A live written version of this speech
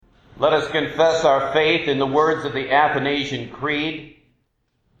Let us confess our faith in the words of the Athanasian Creed.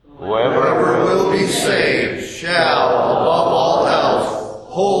 Whoever will be saved shall, above all else,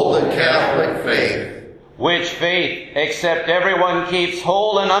 hold the Catholic faith. Which faith, except everyone keeps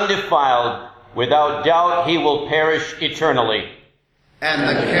whole and undefiled, without doubt he will perish eternally. And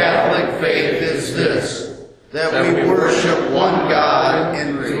the Catholic faith is this, that we worship one God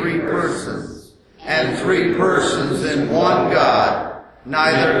in three persons, and three persons in one God,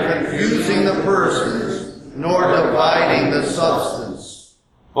 neither confusing the persons, nor dividing the substance.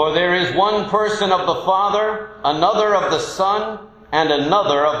 For there is one person of the Father, another of the Son, and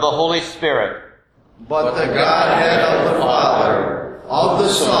another of the Holy Spirit. But the Godhead of the Father, of the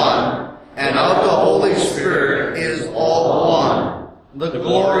Son, and of the Holy Spirit is all one, the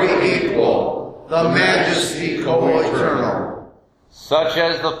glory equal, the majesty co-eternal. Such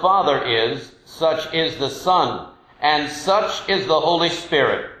as the Father is, such is the Son, and such is the Holy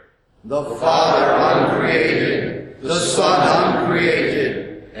Spirit. The Father uncreated, the Son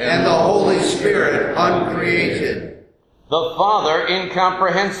uncreated, and the Holy Spirit uncreated. The Father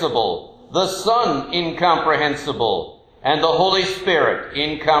incomprehensible, the Son incomprehensible, and the Holy Spirit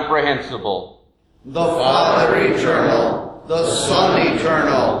incomprehensible. The Father eternal, the Son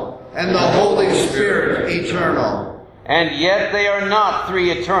eternal, and the Holy Spirit eternal. And yet they are not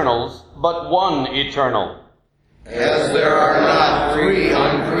three eternals, but one eternal. As there are not three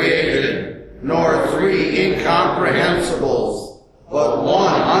uncreated, nor three incomprehensibles, but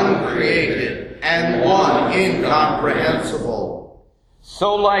one uncreated and one incomprehensible.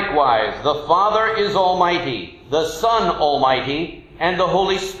 So likewise the Father is almighty, the Son almighty, and the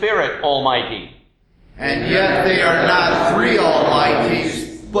Holy Spirit almighty. And yet they are not three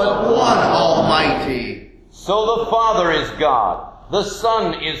almighties, but one almighty. So the Father is God, the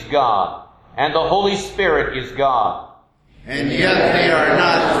Son is God, and the Holy Spirit is God. And yet they are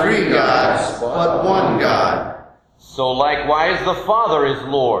not three gods, but one God. So likewise the Father is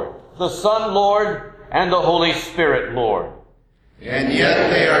Lord, the Son Lord, and the Holy Spirit Lord. And yet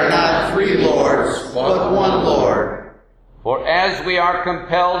they are not three lords, but one Lord. For as we are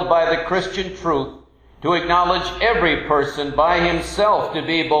compelled by the Christian truth to acknowledge every person by himself to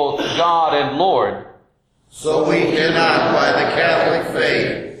be both God and Lord, so we cannot by the Catholic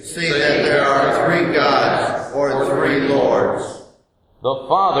faith say that there are three gods or three lords. The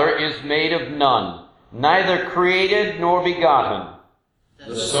Father is made of none, neither created nor begotten.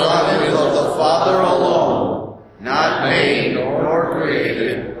 The Son is of the Father alone, not made nor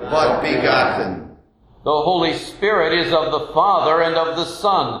created, but begotten. The Holy Spirit is of the Father and of the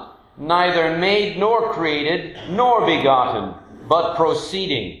Son, neither made nor created nor begotten, but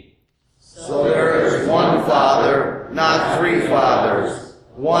proceeding. So there is one Father, not three fathers,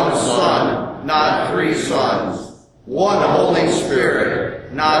 one Son, not three sons, one Holy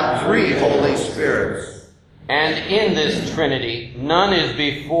Spirit, not three Holy Spirits. And in this Trinity, none is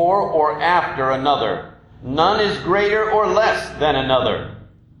before or after another. None is greater or less than another.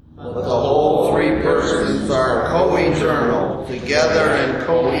 But the whole three persons are co-eternal, together and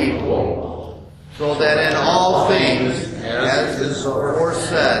co-equal, so that in all things, as is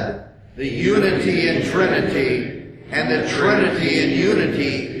aforesaid, the unity in Trinity and the Trinity in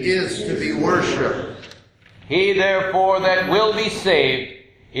unity is to be worshipped. He therefore that will be saved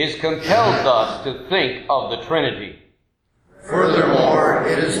is compelled thus to think of the Trinity. Furthermore,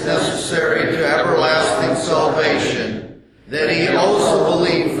 it is necessary to everlasting salvation that he also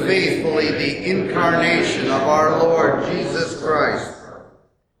believe faithfully the incarnation of our Lord Jesus Christ.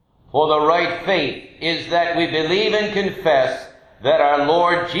 For the right faith is that we believe and confess that our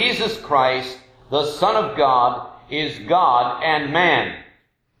Lord Jesus Christ, the Son of God, is God and man.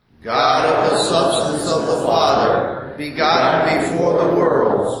 God of the substance of the Father, begotten before the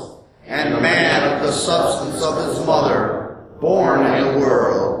worlds, and man of the substance of his mother, born in the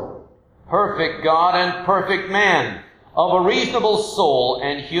world. Perfect God and perfect man, of a reasonable soul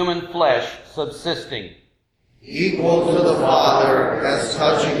and human flesh subsisting. Equal to the Father as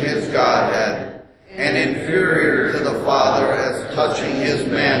touching his Godhead, and inferior to the Father as touching his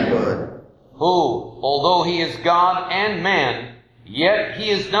manhood. Who, although he is God and man, yet he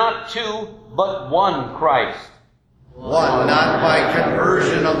is not two, but one Christ. One not by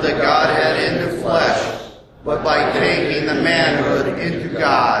conversion of the Godhead into flesh, but by taking the manhood into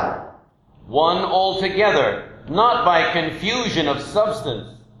God. One altogether, not by confusion of substance,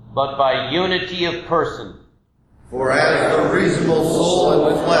 but by unity of person. For as the reasonable soul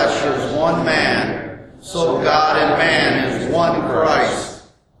and flesh is one man, so God and man is one Christ.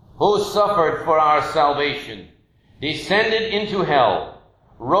 Who suffered for our salvation, descended into hell,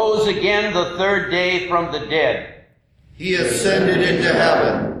 rose again the third day from the dead. He ascended into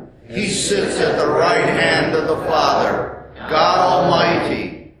heaven, He sits at the right hand of the Father, God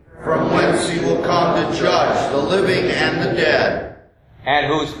Almighty, from whence he will come to judge the living and the dead. At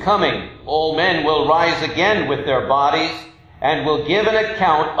whose coming all men will rise again with their bodies, and will give an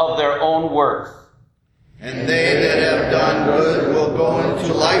account of their own works. And they that have done good will go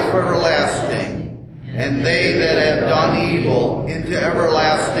into life everlasting, and they that have done evil into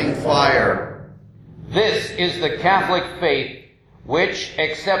everlasting fire. This is the Catholic faith, which,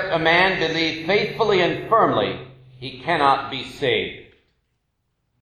 except a man believe faithfully and firmly, he cannot be saved.